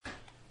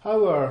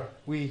How are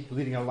we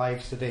leading our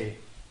lives today?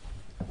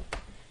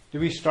 Do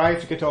we strive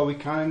to get all we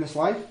can in this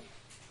life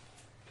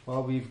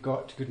while we've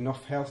got good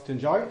enough health to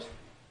enjoy it?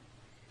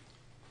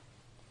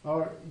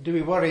 Or do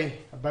we worry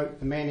about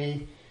the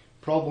many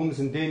problems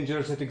and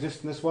dangers that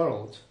exist in this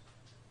world?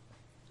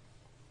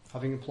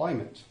 Having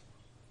employment,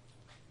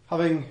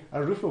 having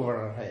a roof over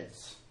our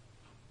heads,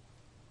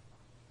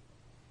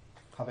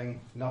 having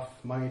enough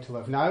money to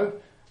live now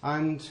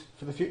and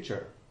for the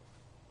future?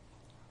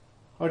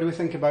 Or do we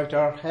think about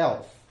our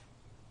health?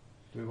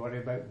 Do we worry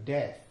about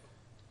death,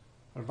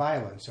 or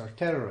violence, or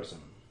terrorism?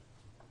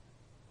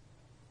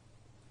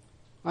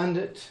 And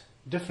at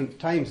different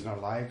times in our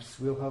lives,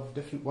 we'll have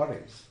different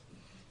worries.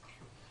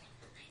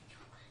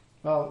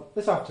 Well,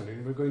 this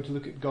afternoon we're going to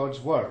look at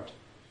God's Word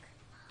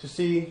to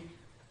see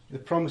the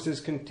promises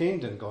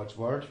contained in God's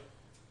Word.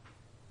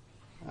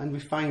 And we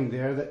find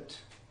there that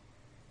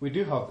we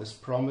do have this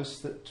promise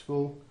that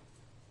will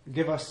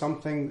give us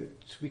something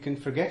that we can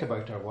forget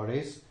about our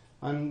worries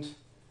and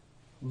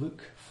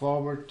look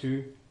forward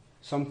to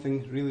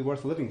something really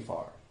worth living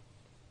for.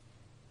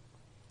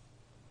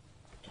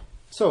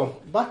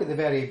 So, back at the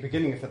very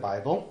beginning of the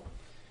Bible,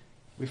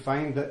 we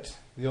find that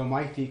the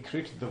Almighty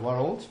created the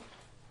world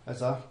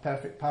as a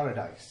perfect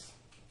paradise.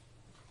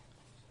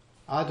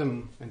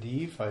 Adam and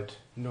Eve had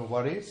no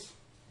worries,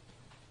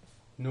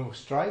 no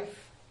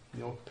strife,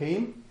 no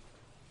pain.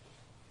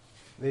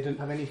 They didn't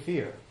have any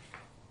fear.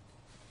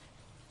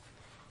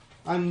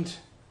 And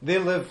they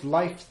lived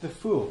life to the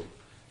full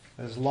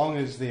as long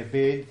as they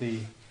obeyed the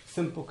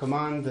simple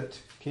command that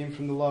came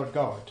from the Lord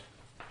God.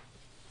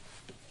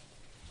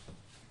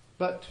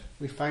 But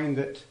we find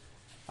that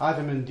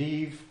Adam and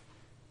Eve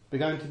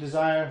began to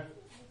desire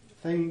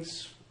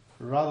things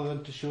rather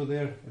than to show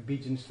their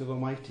obedience to the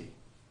Almighty.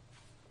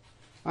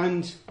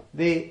 And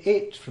they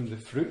ate from the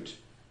fruit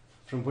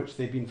from which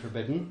they'd been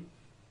forbidden.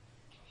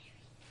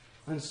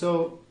 And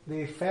so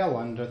they fell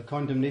under the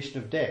condemnation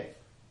of death.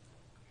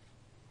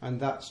 And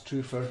that's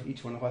true for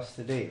each one of us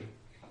today.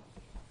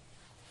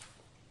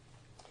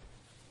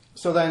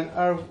 So then,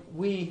 are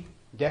we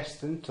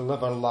destined to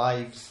live our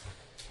lives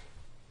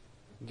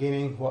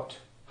gaining what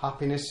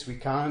happiness we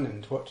can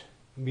and what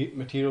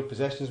material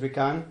possessions we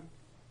can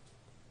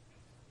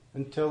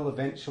until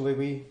eventually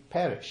we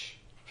perish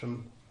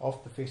from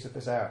off the face of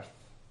this earth?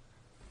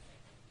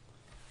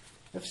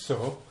 If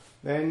so,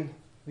 then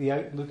the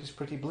outlook is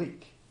pretty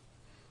bleak.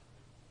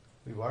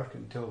 We work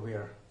until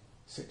we're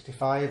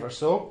 65 or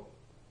so,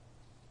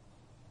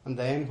 and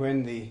then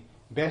when the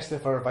best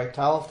of our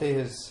vitality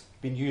has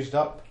been used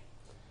up,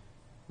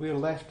 we are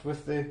left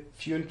with the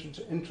few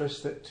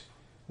interests that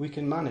we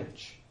can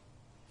manage.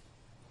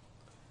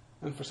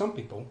 And for some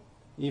people,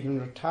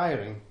 even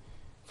retiring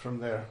from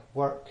their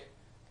work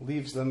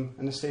leaves them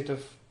in a state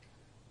of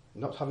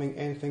not having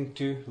anything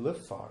to live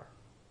for.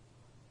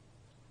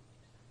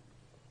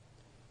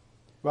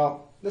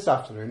 Well, this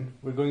afternoon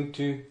we're going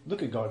to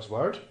look at God's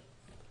Word,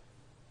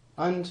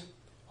 and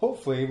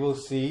hopefully we'll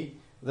see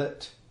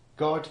that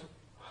God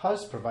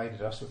has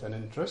provided us with an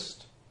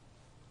interest,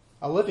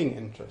 a living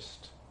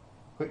interest,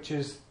 which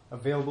is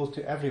available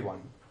to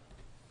everyone.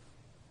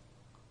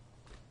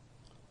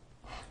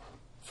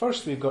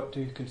 First, we've got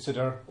to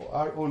consider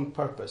our own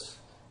purpose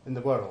in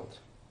the world.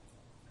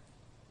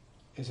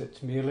 Is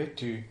it merely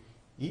to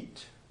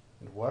eat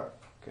and work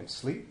and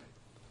sleep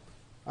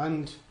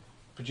and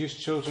produce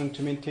children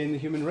to maintain the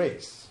human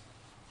race?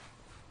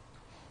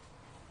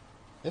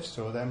 If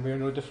so, then we are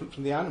no different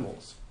from the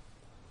animals.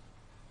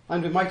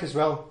 And we might as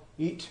well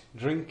eat,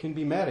 drink and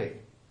be merry,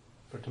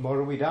 for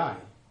tomorrow we die.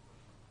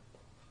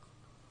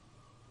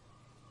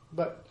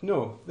 But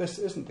no, this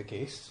isn't the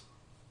case.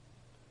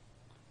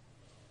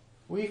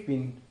 We've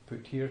been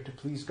put here to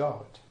please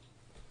God.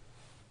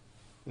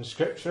 In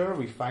Scripture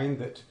we find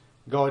that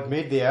God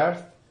made the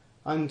earth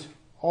and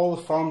all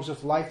the forms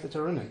of life that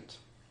are in it.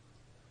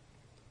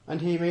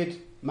 And He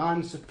made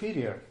man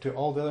superior to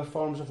all the other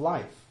forms of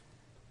life,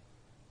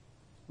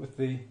 with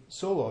the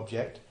sole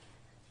object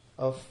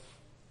of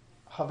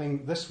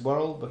having this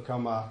world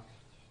become a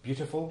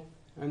beautiful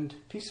and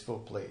peaceful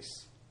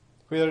place,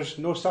 where there's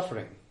no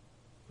suffering,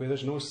 where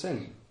there's no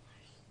sin,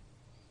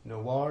 no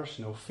wars,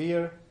 no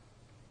fear,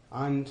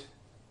 and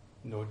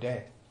no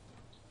death.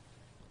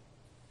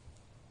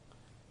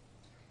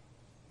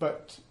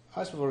 But,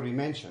 as we've already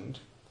mentioned,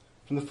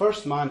 from the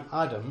first man,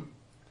 Adam,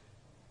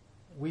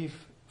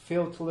 we've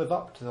failed to live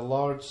up to the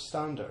Lord's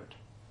standard.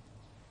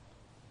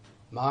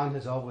 Man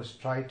has always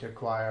tried to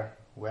acquire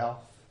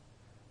wealth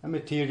and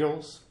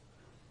materials,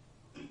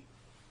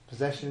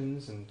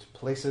 possessions and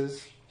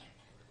places,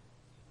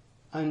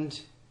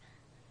 and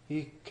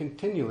he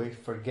continually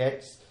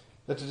forgets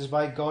that it is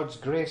by God's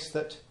grace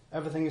that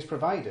everything is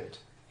provided.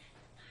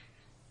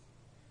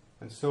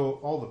 And so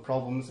all the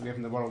problems that we have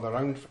in the world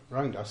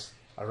around us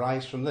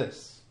arise from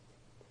this.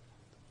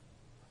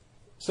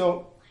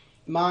 So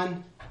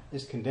man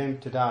is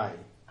condemned to die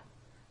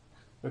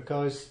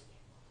because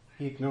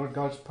he ignored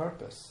God's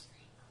purpose,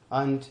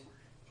 and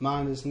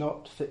man is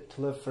not fit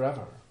to live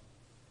forever.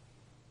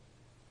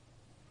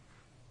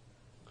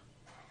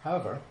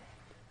 However,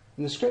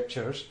 In the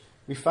Scriptures,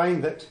 we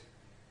find that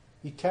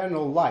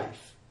eternal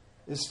life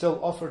is still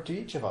offered to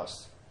each of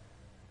us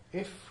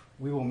if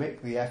we will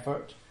make the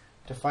effort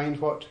to find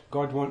what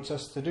God wants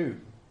us to do.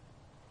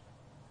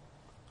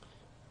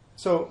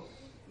 So,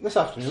 this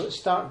afternoon, let's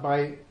start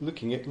by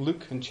looking at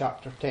Luke in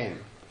chapter 10.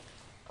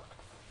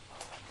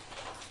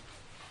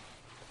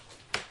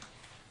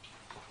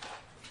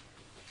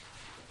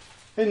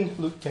 In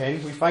Luke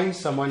 10, we find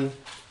someone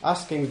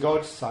asking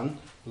God's Son,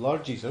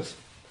 Lord Jesus,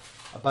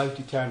 about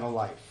eternal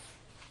life.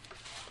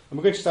 And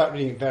we're going to start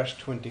reading verse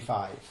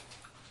 25.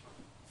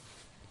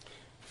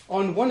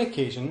 On one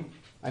occasion,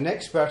 an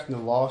expert in the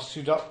law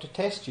stood up to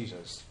test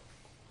Jesus.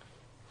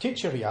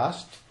 "Teacher," he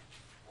asked,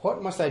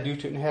 "what must I do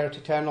to inherit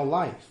eternal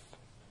life?"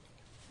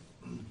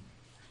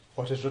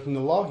 "What is written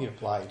in the law?" he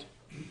replied.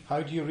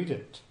 "How do you read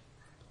it?"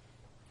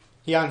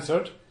 He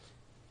answered,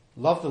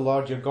 "Love the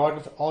Lord your God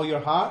with all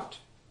your heart,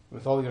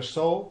 with all your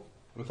soul,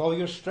 with all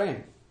your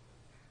strength,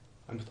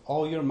 and with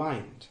all your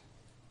mind.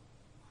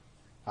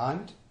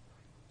 And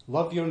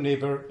love your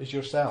neighbour as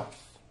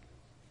yourself."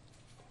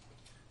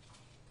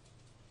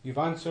 "You've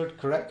answered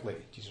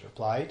correctly," Jesus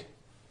replied.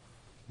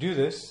 "Do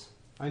this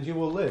and you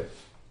will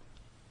live."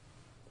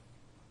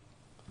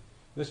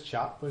 This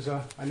chap was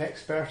an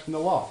expert in the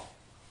law.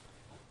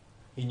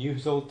 He knew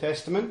his Old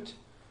Testament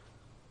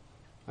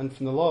and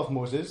from the law of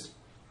Moses.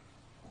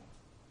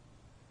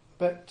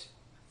 But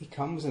he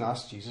comes and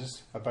asks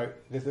Jesus about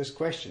this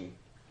question,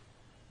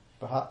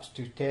 perhaps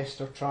to test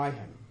or try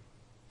him.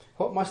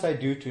 What must I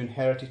do to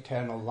inherit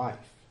eternal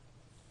life?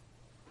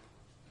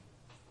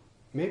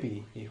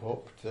 Maybe he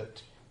hoped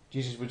that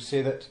Jesus would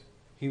say that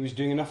he was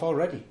doing enough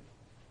already.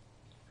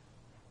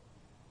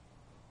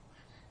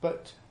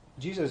 But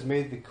Jesus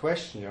made the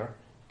questioner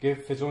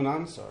give his own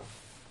answer.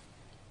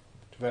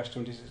 To verse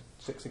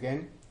 26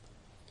 again.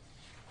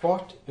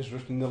 "What is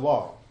written in the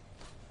law?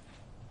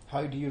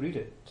 How do you read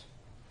it?"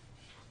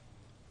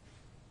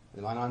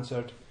 The man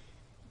answered,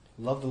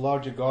 "Love the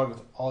Lord your God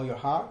with all your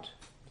heart,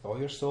 with all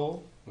your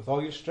soul, with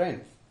all your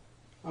strength,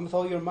 and with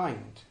all your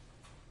mind.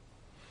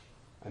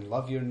 And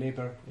love your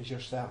neighbour as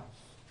yourself."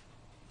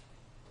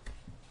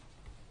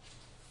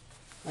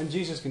 And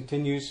Jesus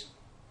continues,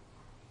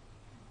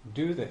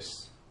 "Do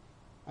this,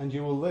 and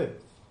you will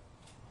live."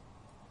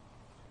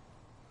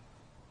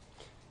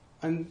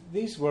 And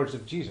these words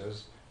of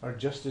Jesus are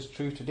just as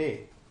true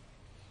today.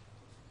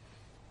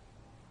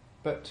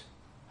 But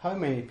how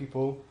many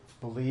people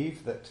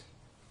believe that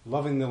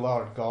loving the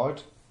Lord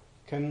God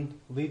can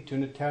lead to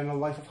an eternal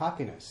life of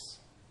happiness?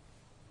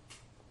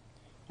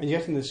 And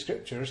yet in the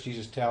Scriptures,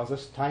 Jesus tells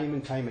us time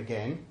and time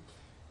again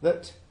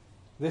that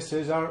this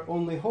is our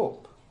only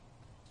hope,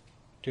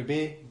 to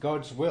obey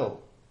God's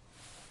will.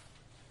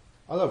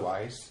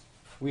 Otherwise,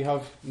 we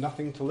have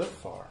nothing to live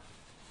for.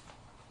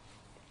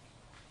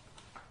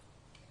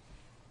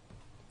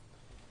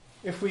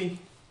 If we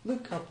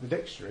look up the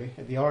dictionary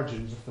at the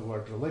origins of the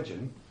word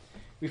religion,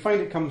 we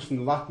find it comes from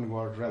the Latin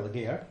word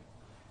religare,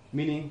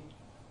 meaning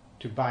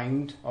to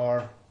bind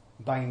or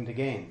bind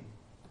again.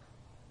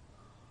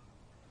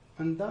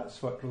 And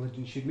that's what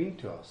religion should mean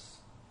to us,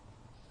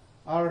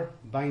 our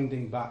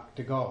binding back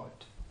to God.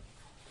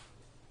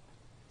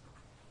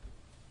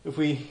 If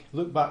we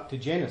look back to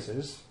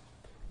Genesis,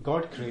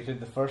 God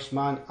created the first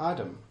man,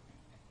 Adam,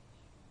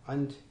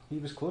 and he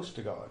was close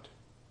to God.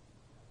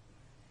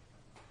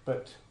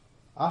 But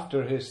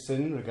after his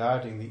sin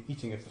regarding the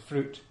eating of the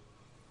fruit,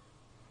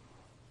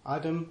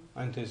 Adam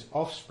and his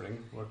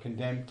offspring were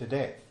condemned to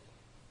death.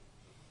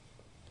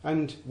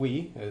 And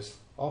we, as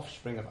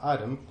offspring of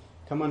Adam,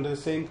 come under the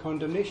same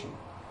condemnation,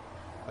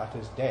 that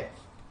is death.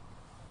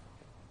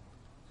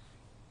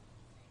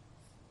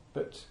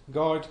 But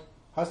God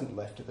hasn't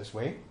left it this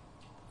way.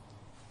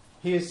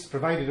 He has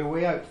provided a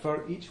way out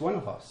for each one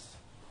of us.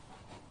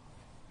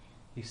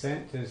 He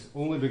sent his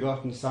only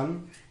begotten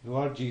Son, the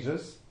Lord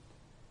Jesus,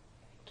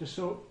 to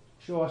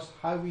show us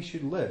how we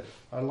should live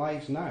our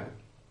lives now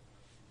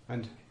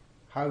and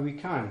how we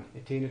can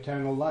attain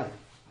eternal life.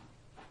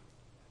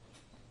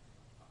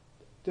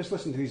 Just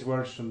listen to these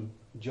words from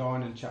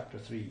John in chapter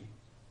 3.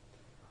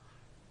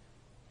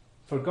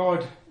 "For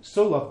God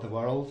so loved the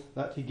world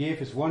that he gave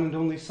his one and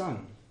only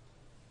Son,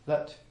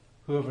 that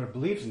whoever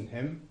believes in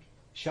him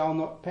shall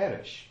not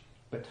perish,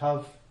 but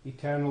have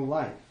eternal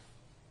life.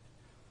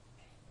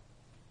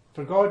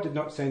 For God did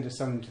not send his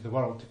Son into the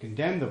world to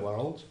condemn the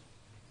world,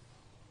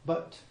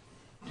 but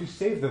to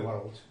save the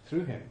world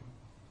through him."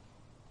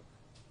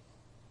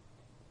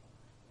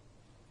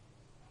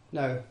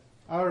 Now,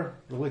 our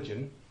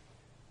religion,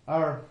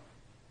 our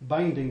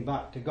binding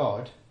back to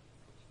God,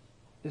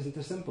 isn't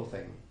a simple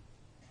thing.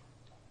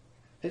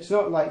 It's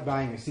not like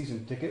buying a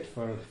season ticket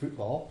for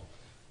football,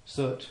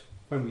 so that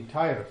when we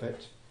tire of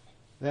it,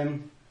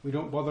 then we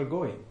don't bother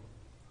going.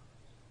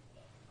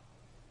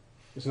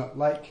 It's not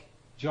like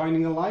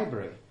joining a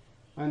library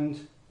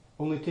and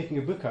only taking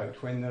a book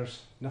out when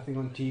there's nothing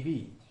on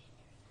TV.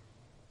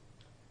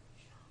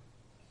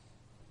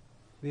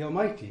 The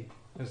Almighty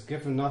has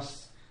given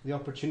us the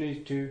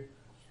opportunity to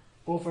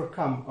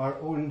overcome our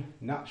own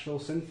natural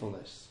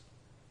sinfulness.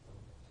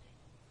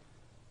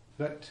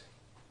 that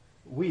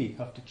we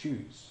have to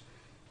choose.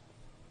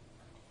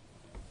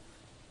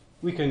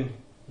 We can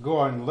go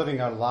on living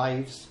our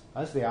lives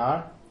as they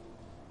are,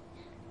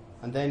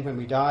 and then when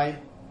we die,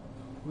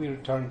 we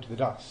return to the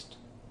dust.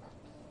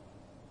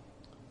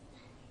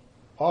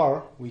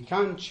 Or we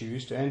can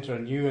choose to enter a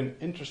new and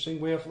interesting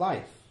way of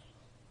life,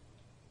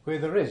 where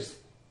there is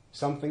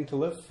something to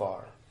live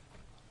for.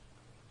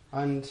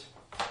 And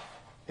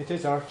it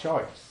is our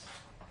choice.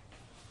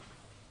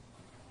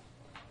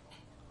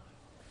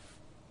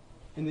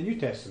 In the New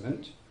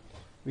Testament,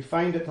 we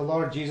find that the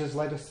Lord Jesus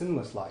led a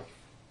sinless life,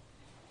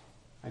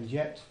 and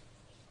yet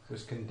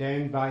was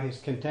condemned by his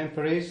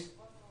contemporaries,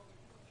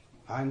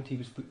 and he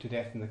was put to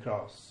death on the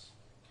cross.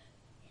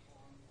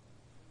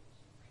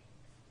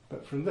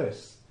 But from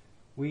this,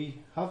 we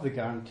have the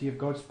guarantee of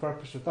God's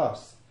purpose with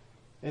us,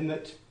 in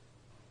that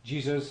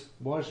Jesus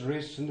was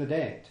raised from the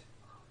dead.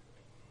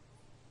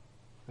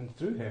 And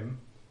through him,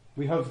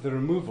 we have the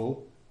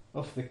removal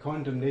of the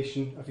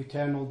condemnation of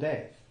eternal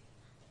death,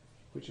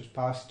 which was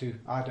passed to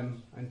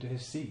Adam and to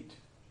his seed.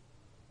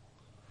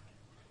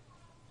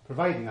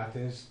 Providing, that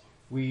is,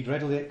 we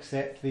readily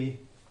accept the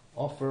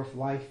offer of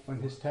life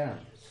on his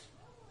terms.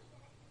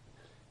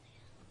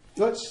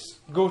 Let's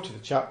go to the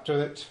chapter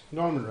that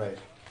Norman read,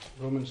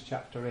 Romans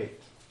chapter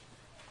 8.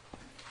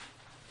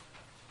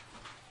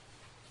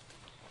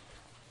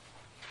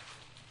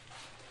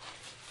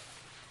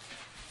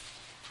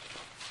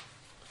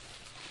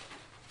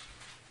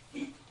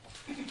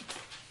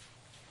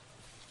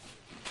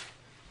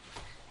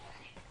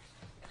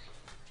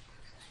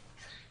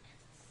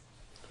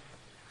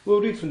 We'll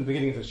read from the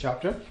beginning of this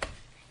chapter.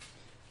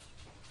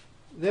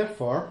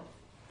 Therefore,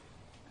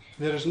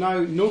 there is now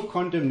no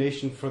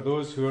condemnation for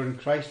those who are in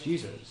Christ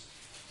Jesus,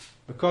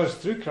 because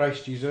through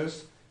Christ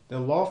Jesus, the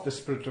law of the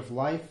Spirit of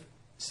life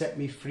set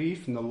me free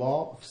from the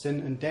law of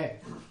sin and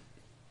death.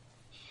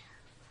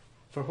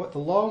 For what the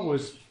law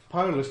was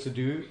powerless to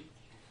do,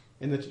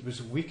 in that it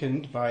was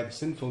weakened by the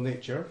sinful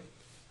nature,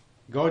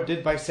 God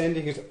did by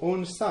sending his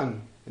own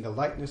Son in the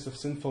likeness of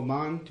sinful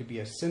man to be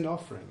a sin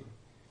offering.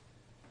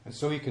 And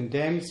so he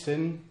condemned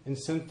sin in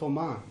sinful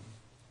man,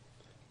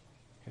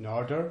 in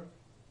order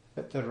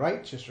that the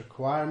righteous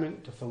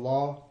requirement of the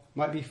law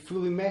might be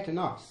fully met in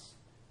us,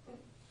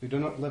 who do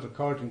not live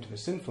according to the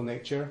sinful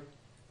nature,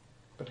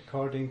 but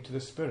according to the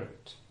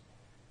Spirit.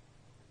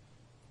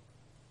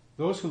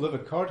 Those who live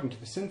according to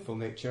the sinful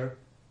nature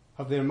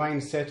have their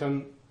minds set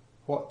on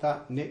what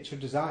that nature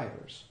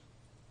desires.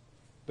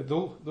 But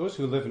those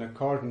who live in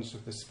accordance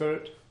with the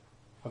Spirit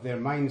have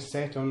their minds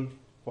set on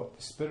what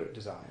the Spirit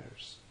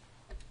desires.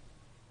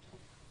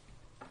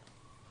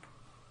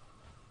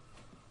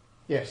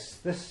 Yes,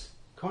 this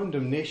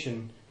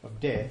condemnation of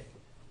death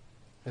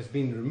has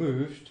been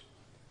removed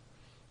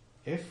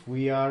if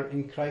we are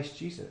in Christ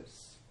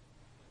Jesus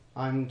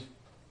and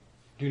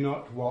do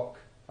not walk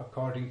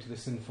according to the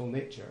sinful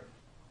nature.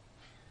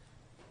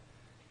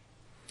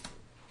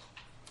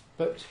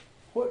 But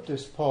what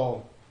does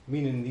Paul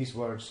mean in these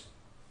words,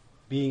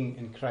 being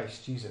in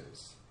Christ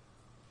Jesus?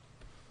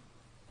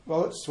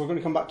 Well, we're going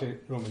to come back to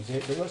Romans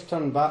 8, but let's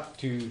turn back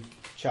to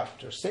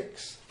chapter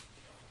 6.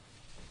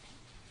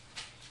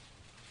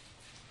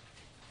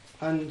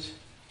 And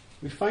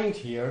we find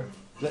here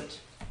that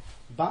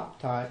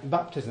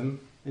baptism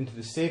into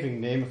the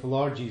saving name of the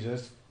Lord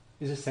Jesus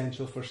is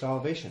essential for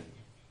salvation.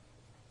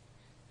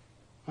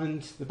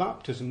 And the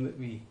baptism that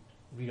we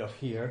read of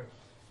here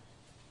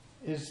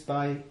is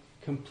by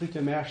complete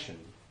immersion,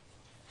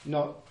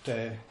 not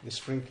the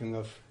sprinkling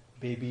of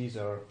babies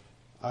or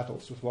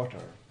adults with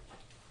water.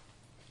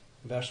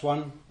 Verse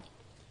 1.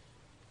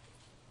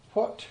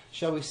 What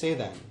shall we say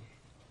then?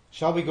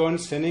 Shall we go on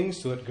sinning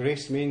so that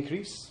grace may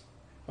increase?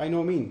 By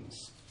no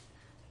means.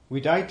 We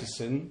died to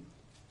sin.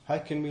 How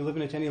can we live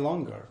in it any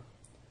longer?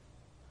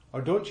 Or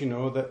don't you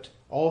know that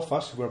all of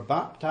us who were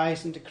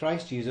baptized into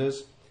Christ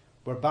Jesus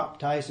were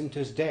baptized into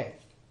his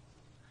death?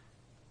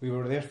 We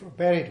were therefore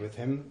buried with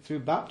him through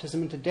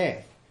baptism into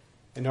death,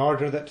 in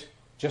order that,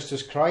 just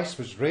as Christ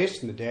was raised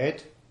from the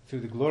dead through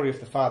the glory of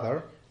the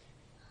Father,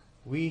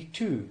 we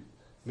too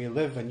may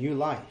live a new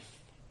life.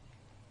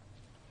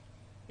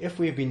 If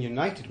we have been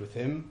united with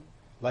him,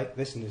 like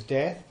this in his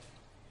death,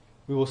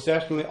 we will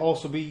certainly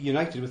also be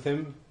united with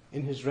him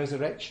in his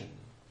resurrection.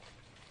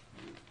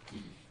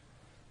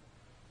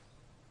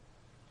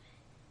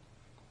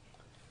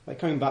 Like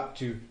coming back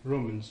to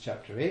Romans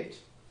chapter 8,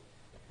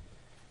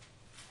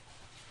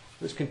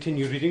 let's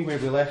continue reading where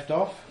we left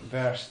off,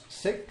 verse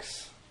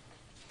 6.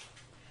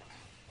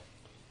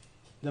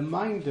 The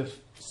mind of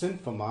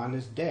sinful man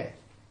is death,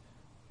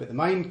 but the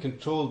mind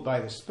controlled by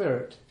the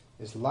Spirit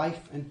is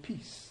life and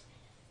peace.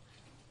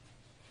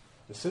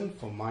 The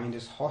sinful mind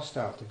is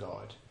hostile to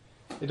God.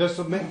 It does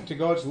submit to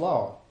God's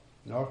law,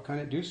 nor can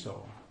it do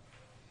so.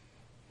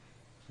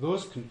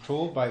 Those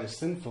controlled by the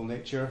sinful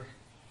nature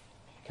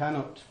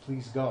cannot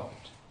please God.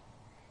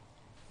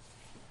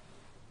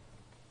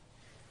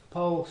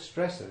 Paul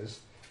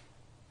stresses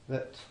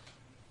that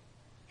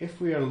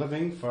if we are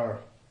living for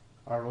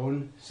our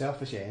own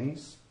selfish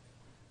ends,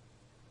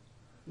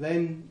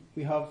 then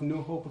we have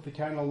no hope of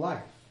eternal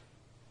life.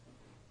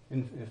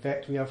 In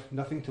effect, we have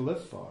nothing to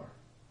live for.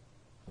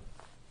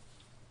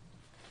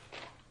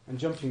 And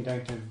jumping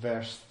down to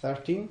verse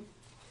 13.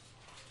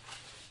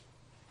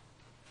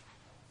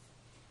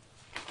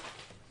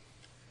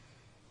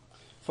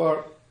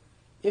 For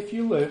if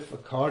you live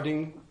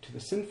according to the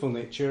sinful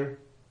nature,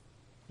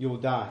 you will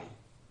die.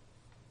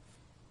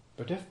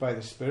 But if by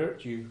the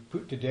Spirit you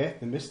put to death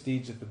the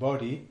misdeeds of the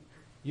body,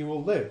 you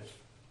will live.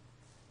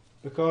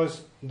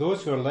 Because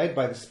those who are led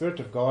by the Spirit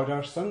of God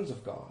are sons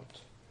of God.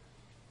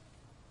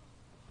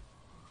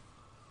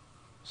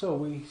 So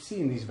we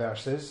see in these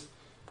verses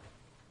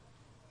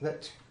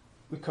that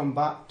we come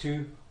back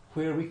to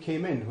where we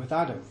came in with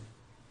Adam.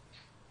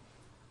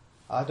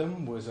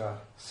 Adam was a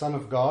son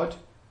of God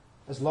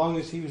as long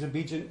as he was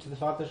obedient to the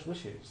Father's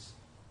wishes.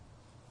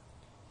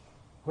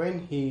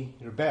 When he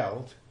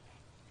rebelled,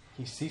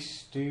 he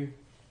ceased to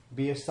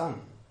be a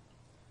son.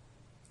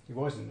 He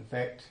was, in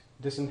fact,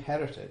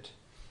 disinherited.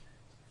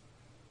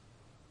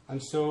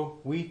 And so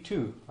we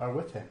too are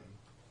with him.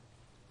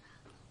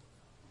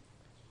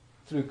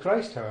 Through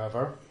Christ,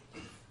 however,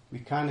 we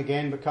can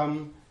again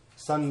become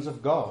sons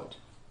of God.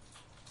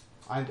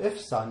 And if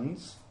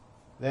sons,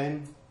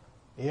 then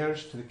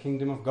heirs to the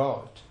kingdom of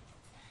God.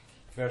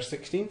 Verse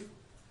 16.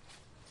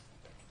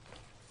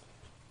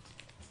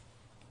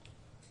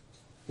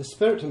 The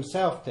Spirit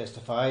himself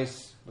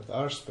testifies with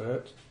our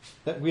spirit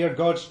that we are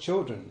God's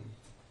children.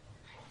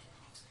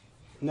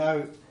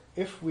 Now,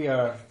 if we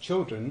are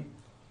children,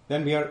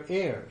 then we are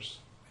heirs,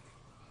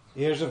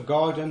 heirs of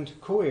God and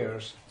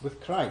co-heirs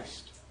with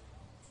Christ,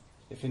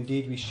 if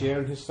indeed we share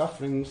in his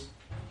sufferings,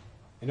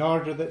 in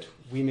order that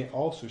we may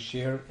also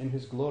share in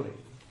his glory.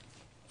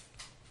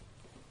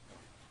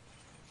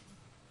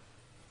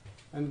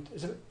 And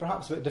it's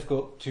perhaps a bit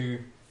difficult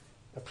to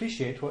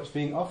appreciate what's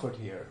being offered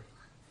here.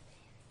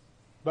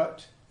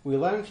 But we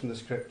learn from the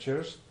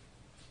Scriptures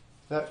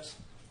that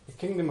the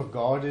kingdom of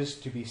God is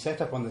to be set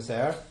up on this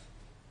earth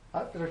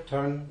at the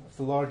return of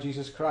the Lord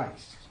Jesus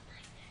Christ.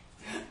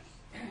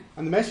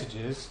 And the message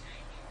is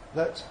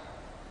that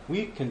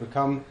we can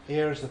become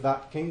heirs of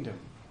that kingdom.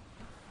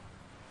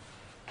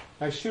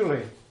 Now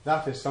surely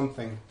that is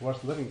something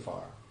worth living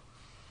for.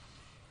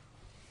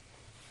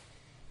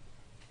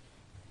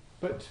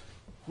 But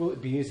will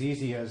it be as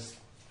easy as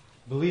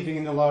believing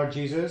in the Lord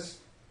Jesus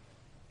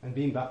and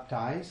being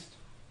baptized?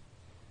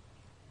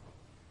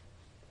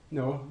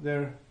 No,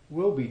 there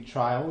will be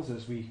trials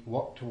as we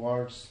walk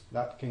towards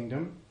that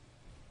kingdom.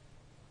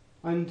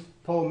 And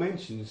Paul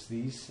mentions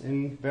these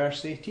in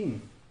verse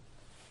 18.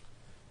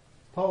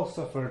 Paul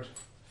suffered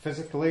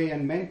physically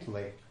and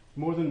mentally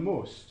more than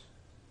most,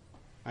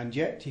 and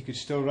yet he could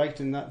still write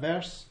in that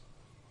verse,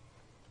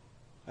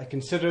 I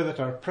consider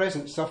that our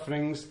present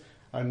sufferings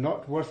are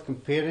not worth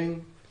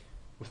comparing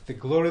with the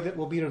glory that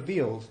will be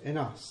revealed in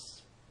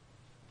us.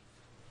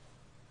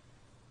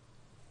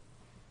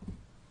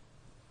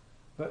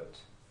 But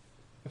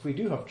if we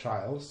do have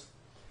trials,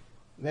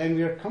 then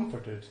we are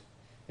comforted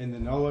in the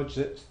knowledge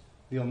that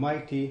the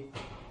Almighty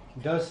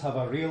does have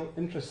a real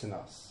interest in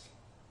us.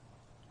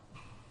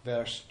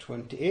 Verse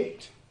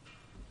 28.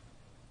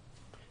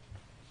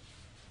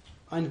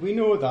 And we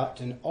know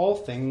that in all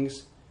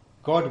things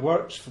God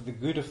works for the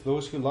good of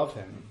those who love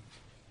him,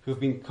 who have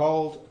been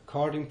called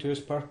according to his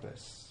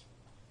purpose.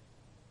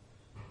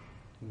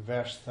 In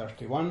verse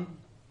 31.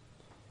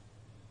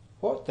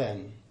 What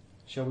then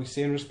shall we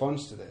say in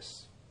response to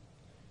this?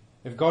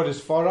 If God is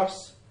for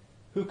us,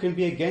 who can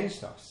be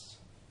against us?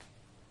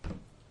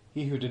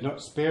 He who did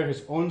not spare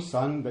his own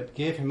Son, but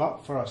gave him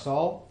up for us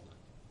all,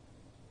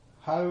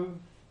 how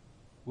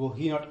will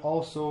he not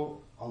also,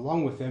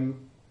 along with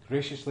him,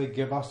 graciously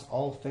give us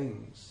all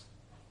things?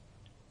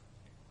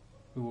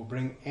 Who will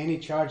bring any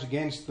charge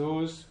against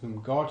those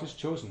whom God has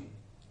chosen?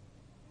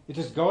 It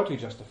is God who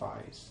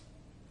justifies.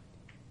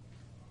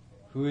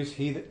 Who is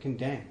he that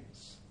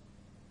condemns?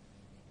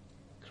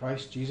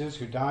 Christ Jesus,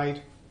 who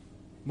died,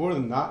 more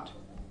than that,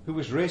 who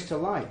was raised to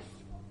life,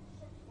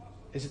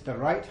 is at the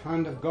right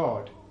hand of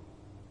God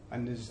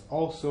and is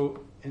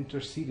also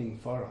interceding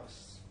for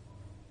us.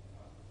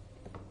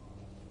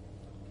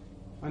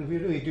 And we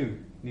really do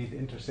need the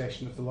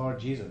intercession of the Lord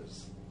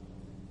Jesus.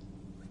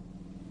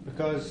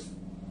 Because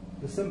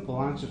the simple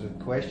answer to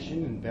the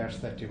question in verse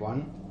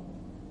 31,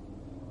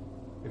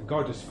 if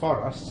God is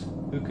for us,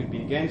 who could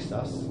be against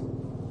us,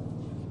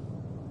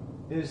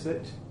 is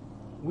that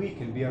we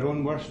can be our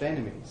own worst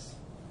enemies.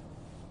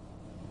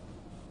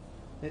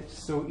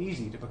 It's so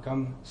easy to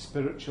become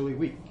spiritually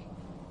weak,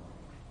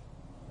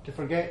 to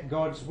forget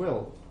God's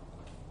will,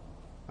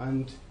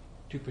 and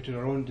to put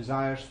our own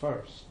desires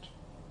first.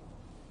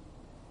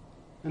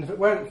 And if it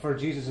weren't for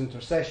Jesus'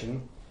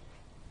 intercession,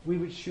 we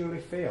would surely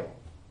fail.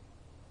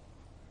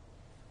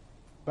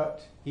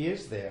 But he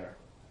is there,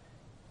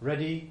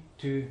 ready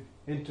to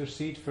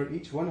intercede for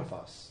each one of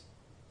us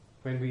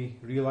when we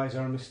realise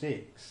our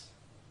mistakes.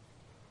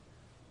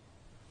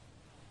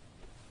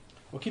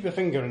 We'll keep a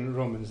finger in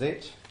Romans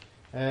 8,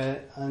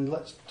 and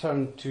let's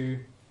turn to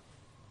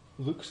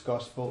Luke's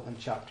Gospel and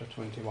chapter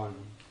 21.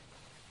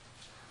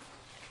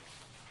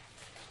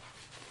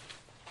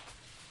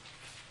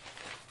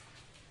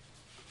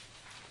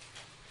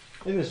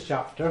 In this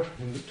chapter,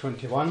 in Luke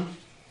 21,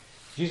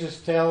 Jesus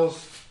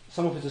tells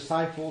some of his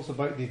disciples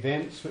about the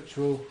events which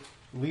will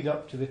lead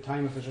up to the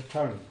time of his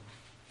return.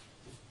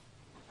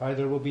 How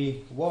there will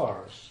be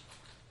wars,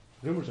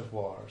 rumours of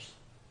wars,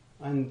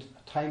 and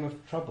a time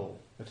of trouble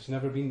that has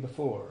never been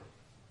before.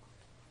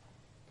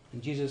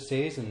 And Jesus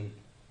says in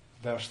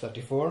verse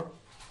 34,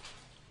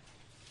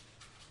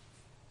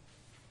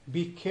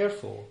 "Be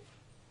careful,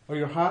 or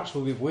your hearts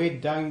will be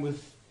weighed down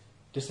with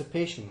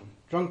dissipation,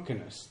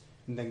 drunkenness,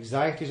 and the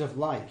anxieties of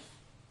life,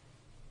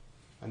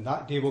 and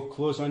that day will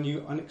close on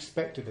you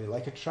unexpectedly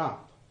like a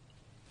trap.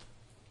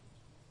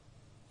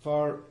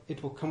 For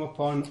it will come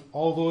upon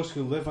all those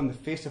who live on the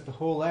face of the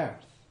whole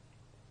earth.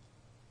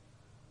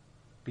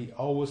 Be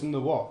always on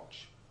the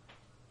watch,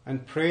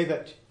 and pray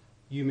that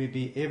you may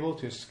be able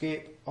to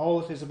escape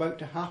all that is about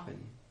to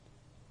happen,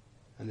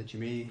 and that you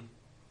may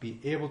be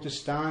able to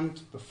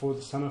stand before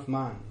the Son of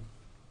Man."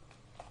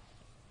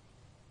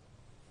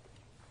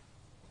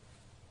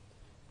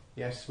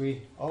 Yes,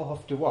 we all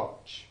have to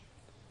watch.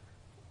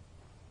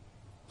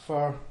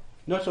 For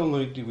not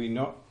only do we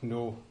not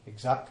know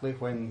exactly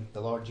when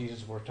the Lord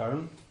Jesus will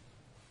return,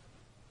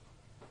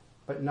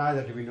 but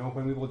neither do we know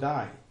when we will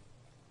die.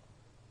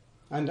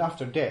 And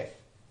after death,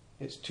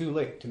 it's too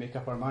late to make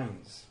up our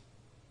minds.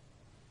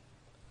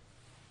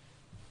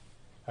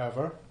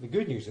 However, the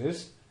good news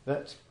is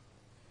that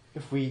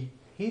if we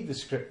heed the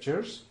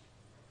Scriptures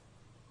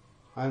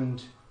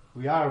and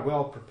we are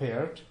well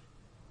prepared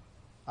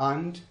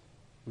and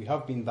we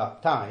have been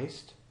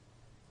baptized,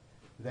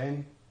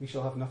 then we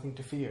shall have nothing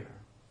to fear.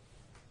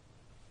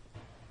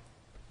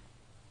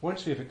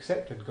 Once we have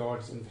accepted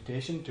God's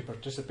invitation to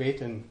participate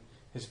in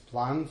his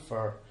plan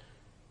for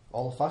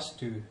all of us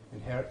to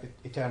inherit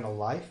eternal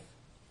life,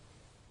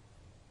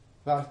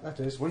 that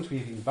is, once we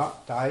have been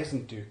baptized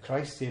into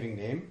Christ's saving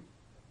name,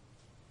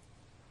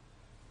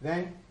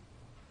 then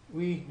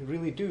we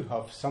really do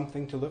have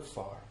something to live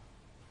for.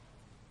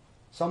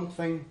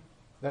 Something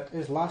that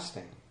is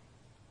lasting.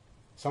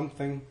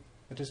 Something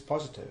that is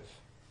positive.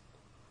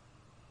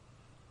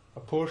 A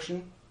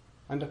portion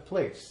and a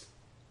place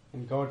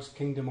in God's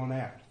kingdom on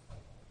earth.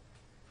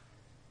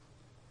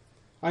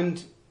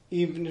 And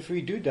even if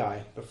we do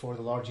die before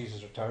the Lord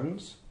Jesus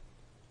returns,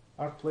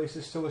 our place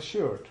is still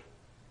assured,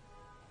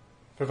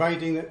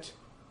 providing that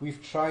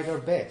we've tried our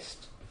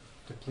best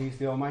to please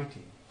the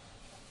Almighty.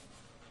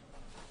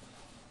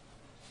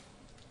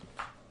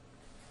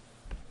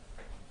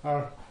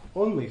 Our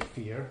only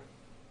fear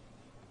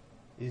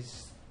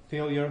is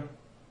failure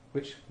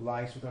which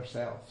lies with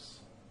ourselves.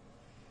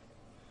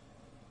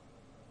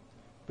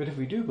 But if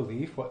we do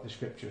believe what the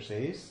Scripture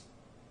says,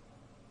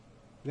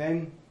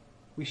 then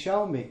we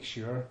shall make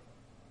sure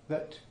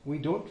that we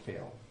don't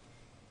fail.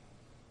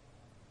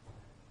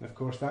 And of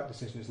course, that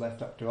decision is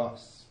left up to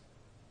us.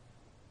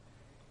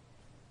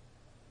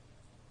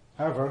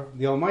 However,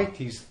 the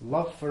Almighty's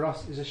love for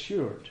us is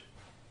assured,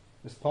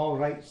 as Paul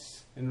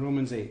writes in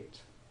Romans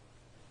 8,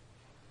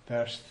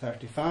 verse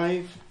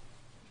 35,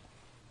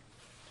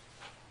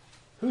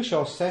 "Who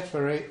shall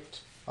separate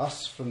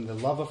us from the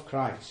love of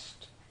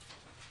Christ?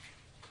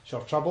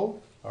 Shall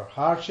trouble, or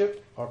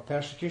hardship, or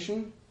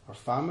persecution, or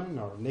famine,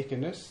 or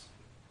nakedness,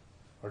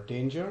 or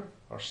danger,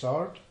 or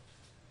sword?"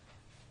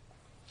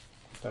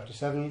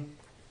 37,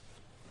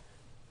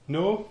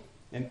 "No,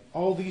 in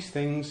all these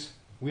things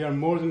we are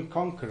more than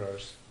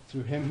conquerors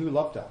through him who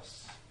loved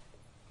us.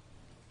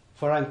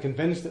 For I am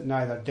convinced that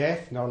neither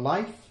death nor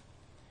life,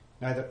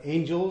 neither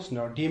angels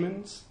nor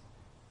demons,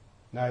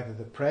 neither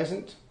the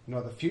present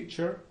nor the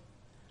future,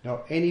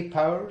 nor any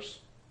powers,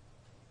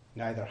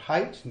 neither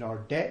height nor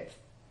depth,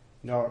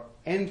 nor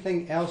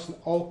anything else in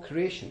all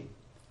creation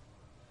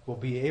will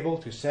be able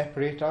to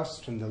separate us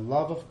from the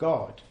love of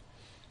God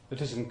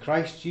that is in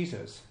Christ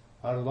Jesus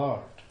our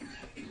Lord."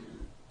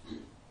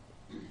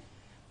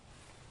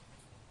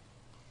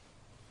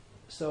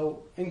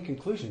 So, in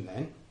conclusion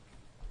then,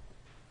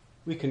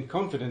 we can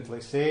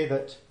confidently say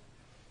that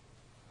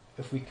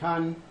if we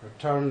can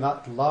return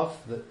that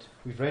love that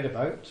we've read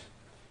about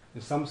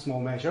in some small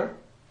measure,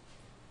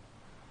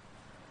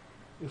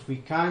 if we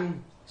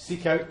can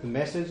seek out the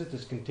message that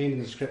is contained in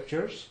the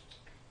Scriptures,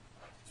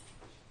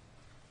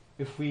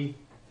 if we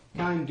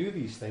can do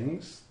these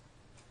things,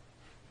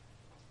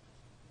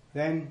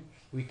 then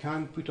we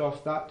can put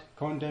off that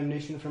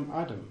condemnation from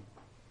Adam.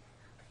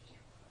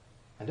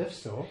 And if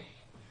so,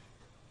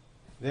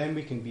 then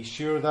we can be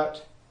sure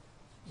that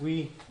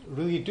we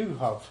really do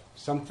have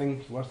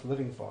something worth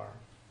living for.